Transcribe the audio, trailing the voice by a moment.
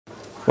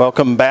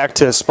Welcome back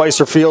to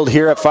Spicer Field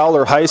here at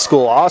Fowler High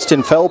School.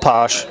 Austin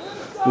Felposh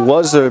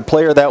was the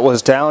player that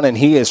was down, and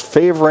he is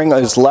favoring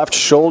his left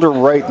shoulder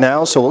right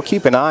now, so we'll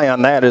keep an eye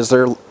on that as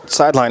their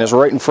sideline is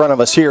right in front of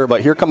us here.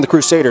 But here come the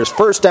Crusaders.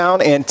 First down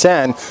and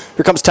 10.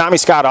 Here comes Tommy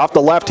Scott off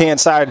the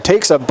left-hand side,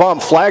 takes a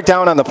bump, flag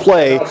down on the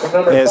play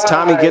as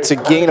Tommy gets a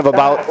gain of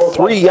about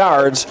 3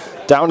 yards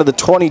down to the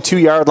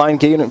 22-yard line,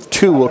 gain of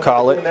 2, we'll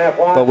call it.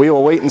 But we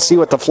will wait and see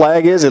what the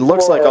flag is. It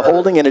looks like a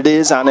holding, and it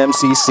is on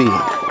MCC.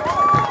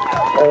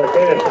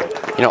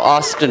 You know,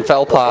 Austin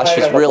Felposh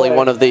is really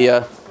one of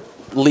the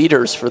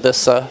leaders for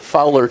this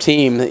Fowler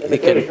team. They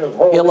can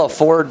ill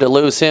afford to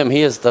lose him.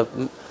 He is the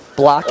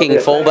blocking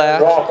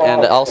fullback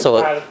and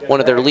also one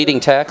of their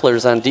leading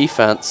tacklers on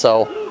defense.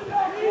 So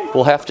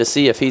we'll have to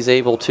see if he's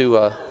able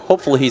to,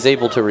 hopefully he's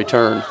able to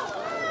return.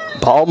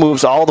 Ball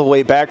moves all the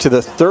way back to the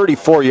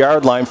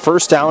 34-yard line.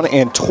 First down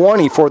and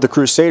 20 for the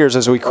Crusaders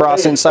as we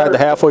cross inside the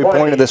halfway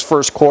point of this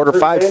first quarter.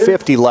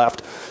 5:50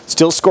 left.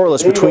 Still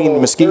scoreless between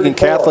Muskegon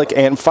Catholic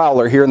and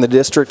Fowler here in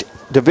the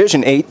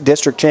Division 8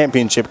 District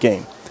Championship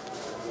game.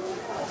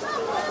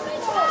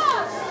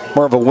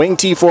 More of a wing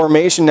T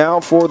formation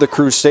now for the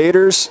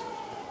Crusaders.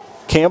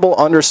 Campbell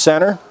under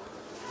center.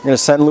 We're going to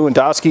send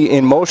Lewandowski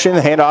in motion.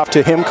 Hand off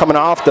to him coming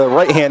off the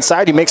right-hand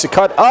side. He makes a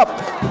cut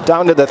up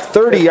down to the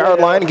 30-yard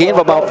line. Gain of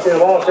about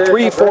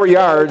 3-4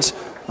 yards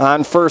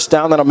on first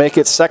down. That'll make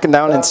it second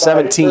down and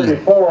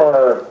 17.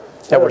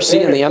 Yeah, we're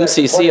seeing the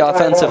MCC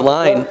offensive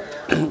line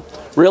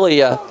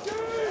really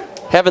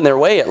having their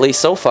way, at least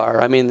so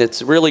far. I mean,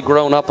 it's really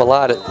grown up a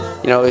lot.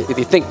 You know, if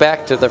you think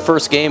back to the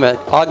first game at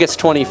August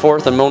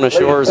 24th in Mona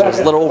Shores, it was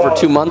a little over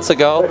 2 months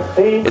ago.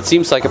 It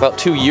seems like about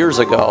 2 years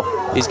ago.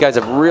 These guys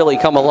have really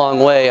come a long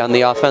way on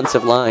the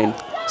offensive line.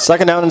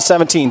 Second down and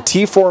 17,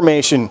 T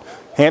formation.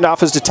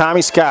 Handoff is to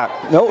Tommy Scott.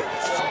 Nope,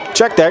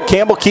 check that.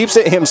 Campbell keeps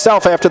it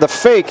himself after the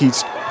fake.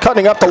 He's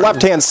cutting up the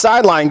left-hand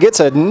sideline, gets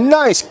a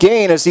nice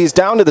gain as he's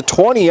down to the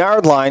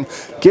 20-yard line,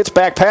 gets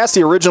back past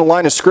the original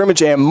line of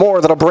scrimmage and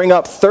more. That'll bring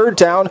up third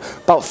down,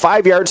 about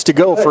 5 yards to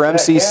go for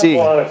MCC.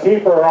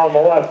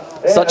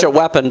 Such a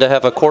weapon to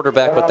have a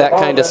quarterback with that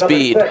kind of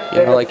speed.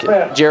 You know, like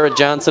Jared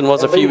Johnson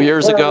was a few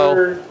years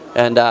ago,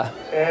 and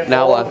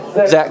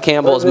now Zach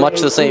Campbell is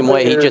much the same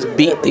way. He just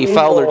beat the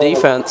Fowler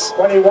defense,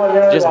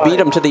 just beat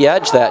them to the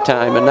edge that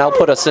time, and now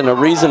put us in a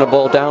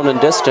reasonable down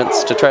and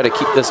distance to try to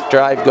keep this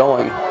drive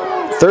going.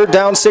 Third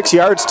down, 6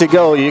 yards to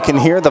go. You can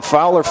hear the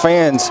Fowler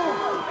fans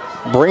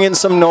bringing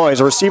some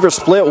noise. Receiver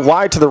split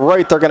wide to the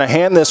right. They're going to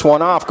hand this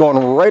one off. Going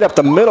right up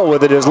the middle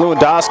with it is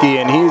Lewandowski,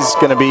 and he's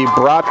going to be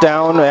brought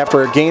down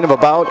after a gain of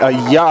about a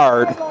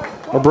yard.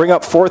 We'll bring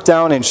up fourth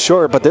down and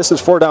short, but this is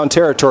 4-down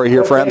territory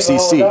here for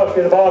MCC.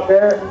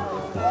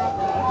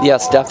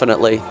 Yes,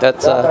 definitely.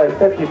 That's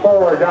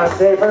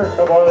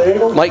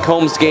Mike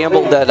Holmes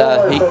gambled that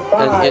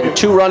in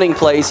 2 running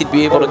plays he'd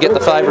be able to get the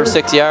 5 or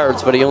 6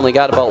 yards, but he only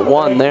got about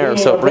 1 there,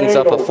 so it brings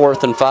up a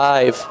 4th and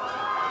 5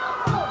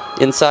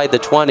 inside the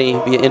 20.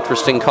 Be an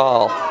interesting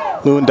call.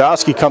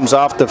 Lewandowski comes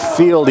off the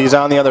field. He's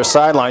on the other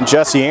sideline.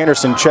 Jesse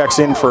Anderson checks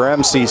in for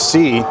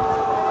MCC,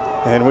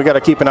 and we got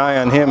to keep an eye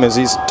on him as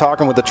he's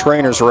talking with the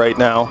trainers right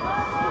now.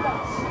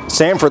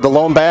 Sanford, the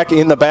lone back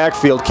in the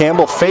backfield.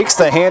 Campbell fakes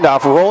the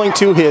handoff, rolling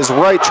to his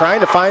right,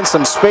 trying to find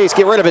some space.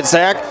 Get rid of it,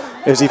 Zach.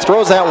 As he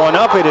throws that one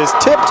up, it is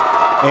tipped,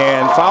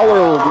 and Fowler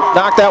will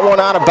knock that one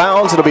out of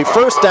bounds. It'll be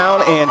first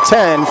down and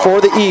 10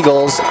 for the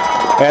Eagles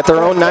at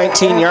their own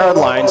 19-yard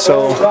line.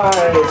 So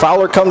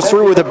Fowler comes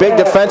through with a big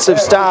defensive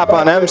stop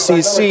on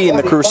MCC, and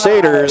the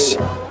Crusaders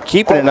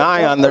keeping an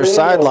eye on their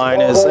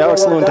sideline as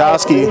Alex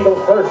Lewandowski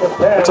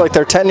looks like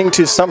they're tending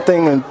to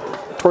something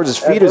towards his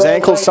feet, his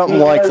ankles, something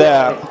like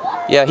that.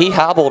 Yeah, he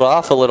hobbled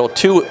off a little.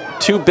 Two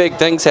big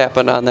things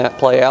happened on that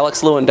play.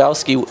 Alex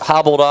Lewandowski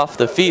hobbled off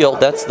the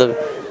field. That's the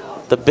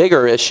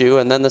bigger issue.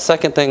 And then the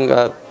second thing,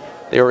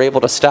 they were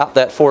able to stop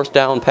that 4th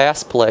down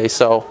pass play.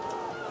 So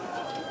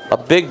a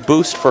big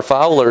boost for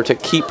Fowler to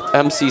keep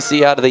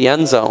MCC out of the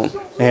end zone.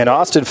 And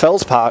Austin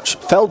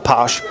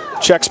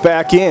Feldposh checks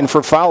back in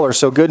for Fowler,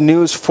 so good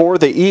news for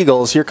the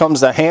Eagles. Here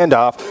comes the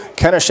handoff.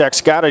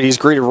 Kenishek's got it. He's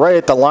greeted right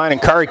at the line,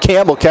 and Kari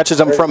Campbell catches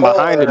him from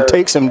behind and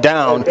takes him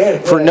down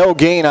for no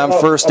gain on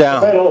first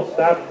down.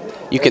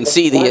 You can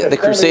see the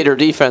Crusader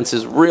defense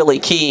is really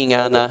keying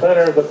on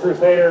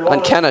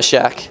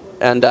Kenishek.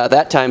 And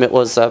that time it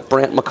was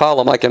Brant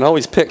McCollum. I can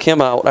always pick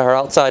him out, our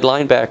outside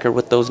linebacker,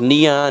 with those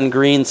neon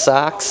green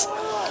socks.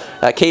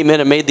 Came in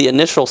and made the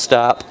initial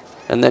stop,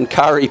 and then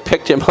Kari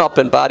picked him up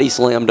and body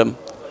slammed him.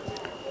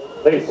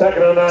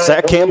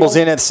 Zach Campbell's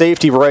in at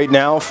safety right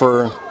now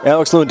for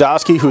Alex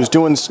Lewandowski, who's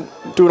doing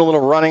a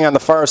little running on the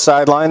far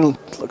sideline.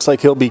 Looks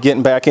like he'll be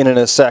getting back in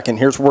a second.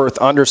 Here's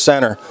Worth under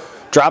center.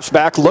 Drops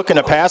back, looking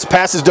to pass.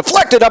 Pass is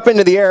deflected up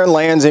into the air and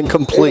lands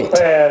incomplete.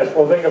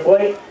 It'll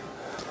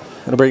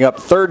bring up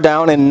third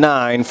down and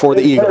 9 for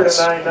the Eagles.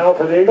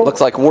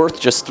 Looks like Worth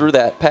just threw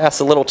that pass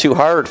a little too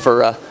hard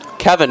for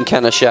Kevin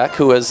Kenishek,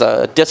 who is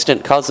a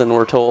distant cousin,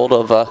 we're told,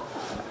 of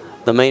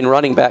the main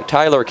running back,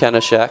 Tyler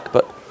Kenishek.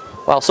 But,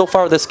 well, so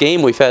far this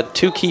game, we've had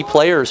 2 key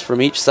players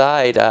from each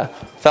side.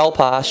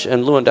 Felposh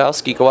and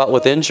Lewandowski go out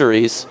with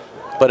injuries,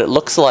 but it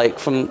looks like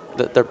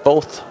that they're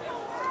both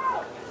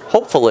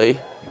hopefully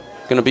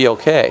going to be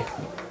okay.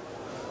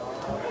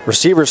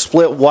 Receiver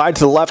split wide to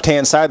the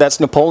left-hand side. That's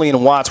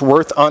Napoleon Watts.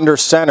 Worth under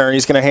center.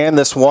 He's going to hand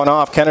this one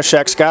off.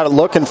 Kenishek's got it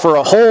looking for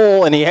a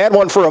hole, and he had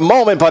one for a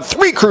moment, but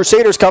 3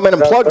 Crusaders come in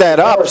and plug that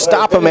up.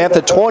 Stop him at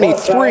the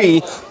 23.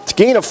 It's a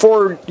gain of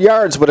 4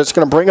 yards, but it's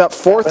going to bring up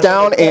 4th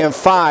down and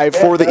 5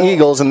 for the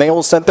Eagles, and they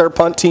will send their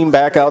punt team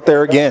back out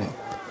there again.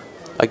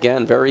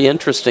 Again, very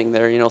interesting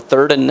there.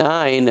 3rd and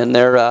 9, and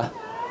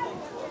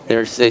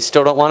they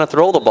still don't want to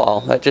throw the ball.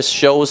 That just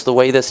shows the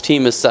way this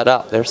team is set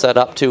up. They're set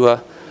up to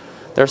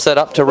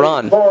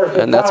run,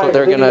 and that's what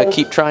they're going to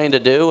keep trying to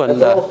do,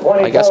 and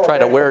I guess try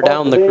to wear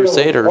down the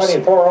Crusaders.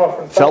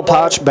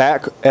 Felposh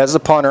back as the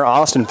punter,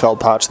 Austin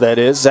Felposh that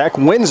is. Zach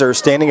Windsor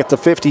standing at the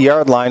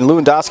 50-yard line.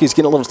 Lewandowski's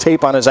getting a little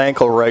tape on his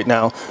ankle right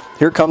now.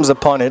 Here comes the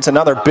punt. It's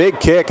another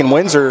big kick, and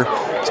Windsor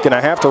is going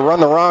to have to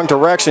run the wrong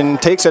direction.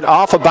 Takes it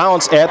off of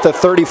bounds at the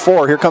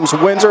 34. Here comes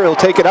Windsor. He'll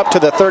take it up to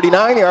the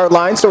 39-yard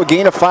line, so a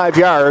gain of 5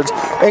 yards.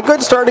 And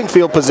good starting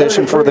field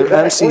position for the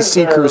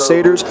MCC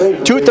Crusaders.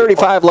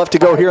 2:35 left to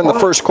go here in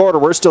the first quarter.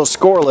 We're still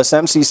scoreless.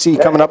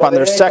 MCC coming up on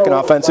their second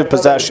offensive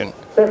possession.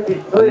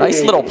 A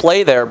nice little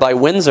play there by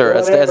Windsor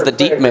as the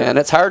deep man.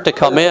 It's hard to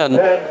come in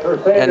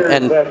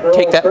and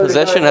take that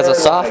position as a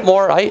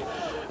sophomore.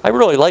 I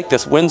really like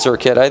this Windsor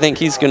kid. I think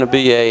he's going to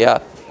be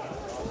a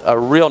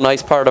real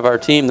nice part of our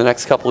team the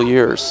next couple of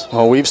years.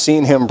 Well, we've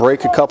seen him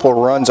break a couple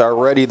runs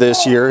already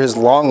this year. His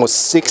long was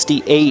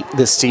 68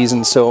 this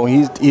season, so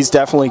he's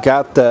definitely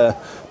got the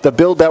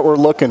build that we're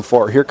looking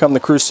for. Here come the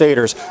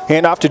Crusaders.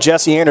 Hand off to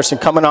Jesse Anderson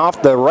coming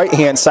off the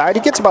right-hand side.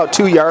 He gets about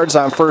 2 yards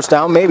on first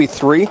down, maybe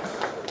 3.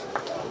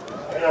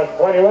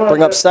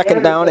 Bring up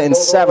 2nd down and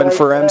 7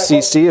 for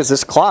MCC as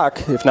this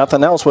clock, if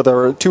nothing else, with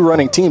our 2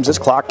 running teams, this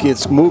clock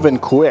is moving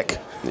quick.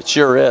 It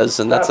sure is,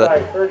 and that's I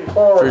think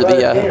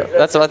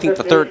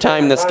the 3rd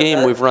time this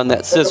game we've run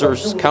that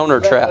scissors counter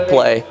trap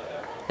play,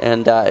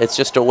 and it's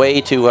just a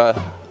way to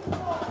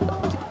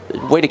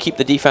keep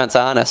the defense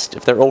honest.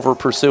 If they're over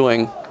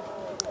pursuing,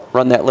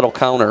 run that little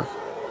counter.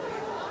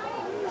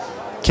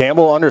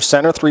 Campbell under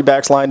center, 3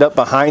 backs lined up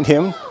behind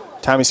him.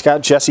 Tommy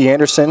Scott, Jesse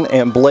Anderson,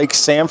 and Blake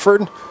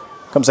Samford.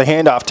 Comes a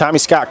handoff. Tommy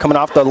Scott coming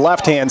off the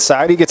left-hand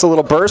side. He gets a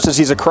little burst as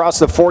he's across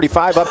the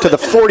 45 up to the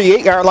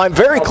 48-yard line.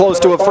 Very close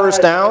to a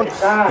first down.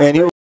 And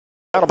he was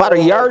about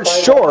a yard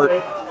short.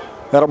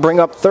 That'll bring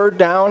up 3rd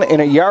down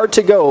and a yard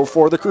to go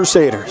for the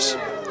Crusaders.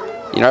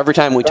 Every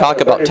time we talk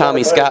about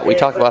Tommy Scott, we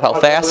talk about how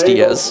fast he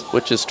is,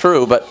 which is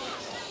true, but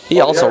he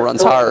also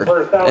runs hard,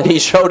 and he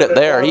showed it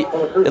there.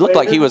 It looked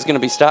like he was going to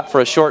be stopped for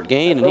a short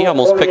gain, and he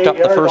almost picked up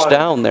the first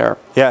down there.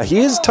 Yeah, he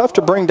is tough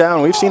to bring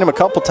down. We've seen him a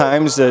couple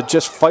times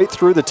just fight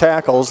through the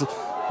tackles.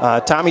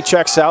 Tommy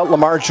checks out.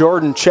 Lamar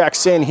Jordan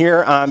checks in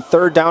here on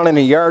 3rd down and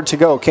a yard to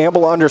go.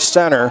 Campbell under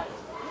center.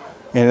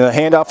 And the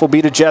handoff will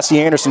be to Jesse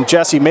Anderson.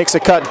 Jesse makes a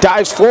cut,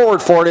 dives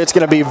forward for it. It's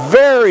going to be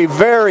very,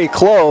 very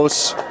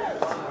close.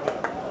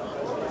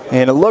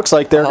 And it looks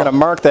like they're going to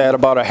mark that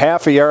about a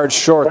half a yard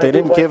short. They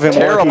didn't give him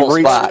where he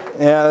reached. Spot.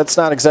 Yeah, that's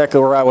not exactly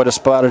where I would have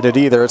spotted it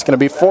either. It's going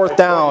to be 4th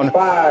down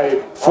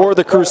for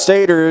the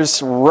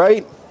Crusaders,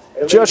 right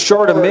just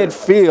short of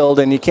midfield,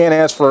 and you can't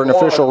ask for an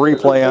official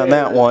replay on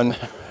that one.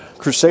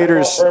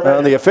 Crusaders,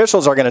 the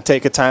officials are going to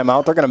take a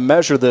timeout. They're going to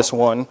measure this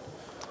one,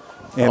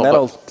 and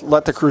that'll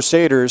let the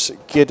Crusaders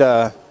get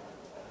the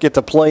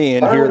play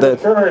in here.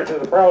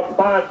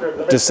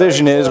 The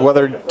decision is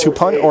whether to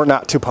punt or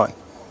not to punt.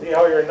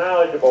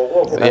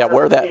 Yeah,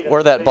 where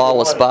that ball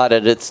was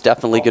spotted, it's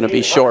definitely going to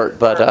be short.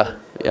 But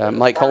yeah,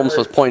 Mike Holmes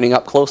was pointing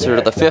up closer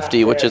to the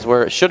 50, which is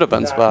where it should have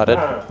been spotted.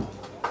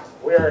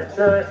 We are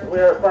insurance. We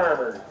are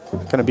farmers.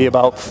 Going to be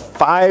about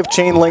 5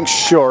 chain links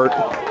short.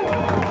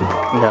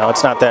 No,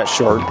 it's not that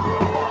short.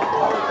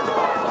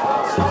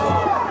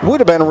 Would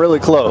have been really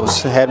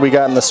close had we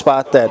gotten the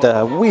spot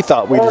that we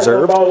thought we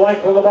deserved.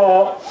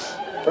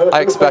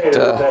 I expect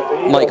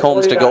Mike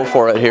Holmes to go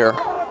for it here.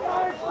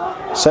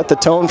 Set the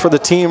tone for the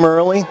team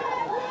early.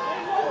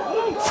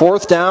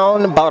 4th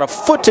down, about a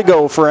foot to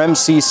go for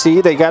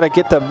MCC. They got to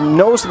get the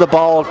nose of the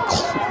ball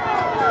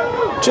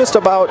just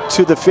about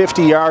to the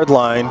 50-yard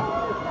line.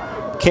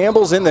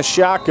 Campbell's in the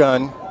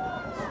shotgun.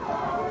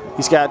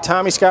 He's got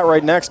Tommy Scott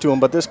right next to him,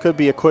 but this could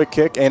be a quick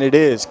kick, and it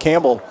is.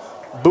 Campbell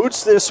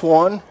boots this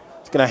one.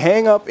 It's going to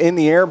hang up in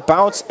the air,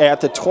 bounce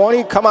at the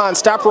 20. Come on,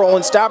 stop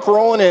rolling,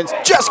 and it's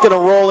just going to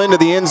roll into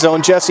the end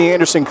zone. Jesse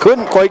Anderson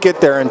couldn't quite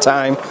get there in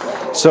time.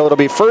 So it'll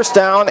be 1st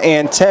down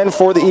and 10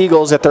 for the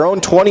Eagles at their own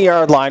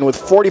 20-yard line with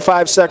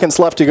 45 seconds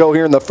left to go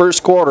here in the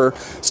first quarter.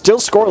 Still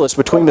scoreless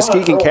between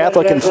Muskegon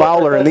Catholic and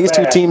Fowler, and these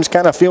two teams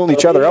kind of feeling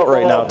each other out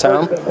right now,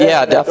 Tom.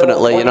 Yeah,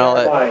 definitely.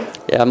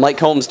 Yeah,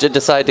 Mike Holmes did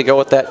decide to go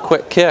with that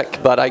quick kick,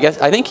 but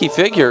I think he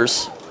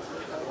figures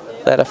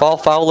that if all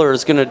Fowler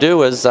is going to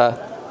do is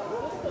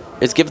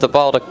give the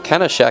ball to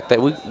Kenishek, that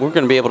we're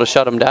going to be able to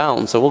shut him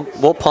down. So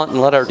we'll punt and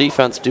let our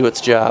defense do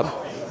its job.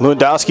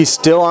 Lewandowski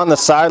still on the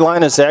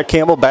sideline as Zach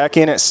Campbell back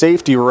in at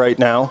safety right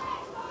now.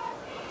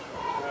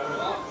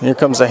 Here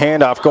comes the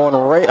handoff going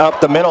right up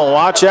the middle.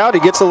 Watch out,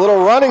 he gets a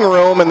little running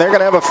room, and they're going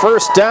to have a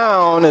first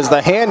down as the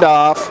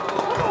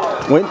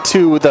handoff went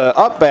to the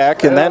up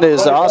back, and that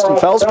is Austin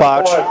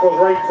Felspach.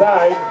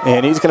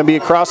 And he's going to be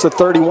across the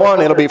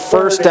 31. It'll be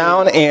first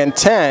down and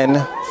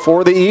 10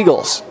 for the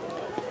Eagles.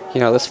 You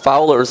know, this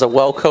Fowler is a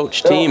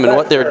well-coached team, and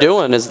what they're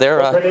doing is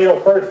they're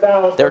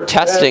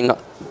testing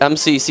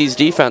MCC's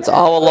defense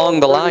all along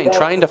the line,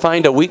 trying to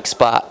find a weak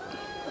spot.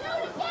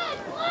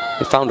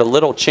 They found a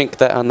little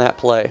chink on that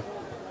play.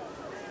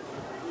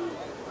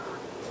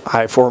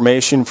 High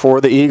formation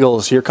for the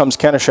Eagles. Here comes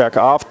Kenishek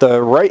off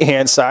the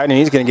right-hand side, and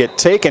he's going to get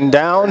taken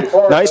down.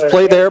 Nice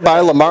play there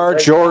by Lamar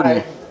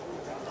Jordan.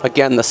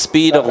 Again, the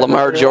speed of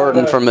Lamar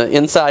Jordan from an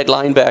inside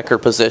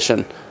linebacker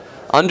position.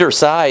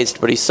 Undersized,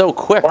 but he's so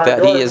quick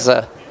that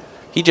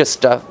he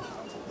just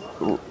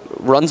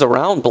runs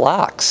around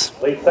blocks.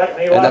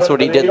 And that's what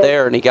he did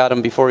there, and he got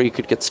him before he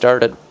could get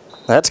started.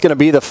 That's going to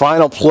be the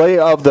final play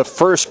of the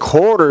first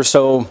quarter.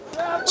 So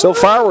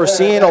far we're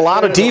seeing a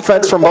lot of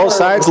defense from both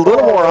sides, a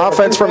little more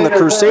offense from the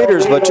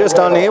Crusaders, but just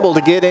unable to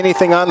get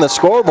anything on the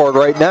scoreboard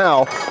right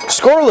now.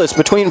 Scoreless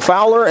between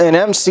Fowler and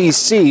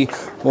MCC.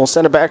 We'll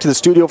send it back to the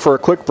studio for a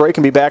quick break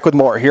and be back with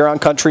more here on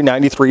Country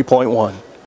 93.1.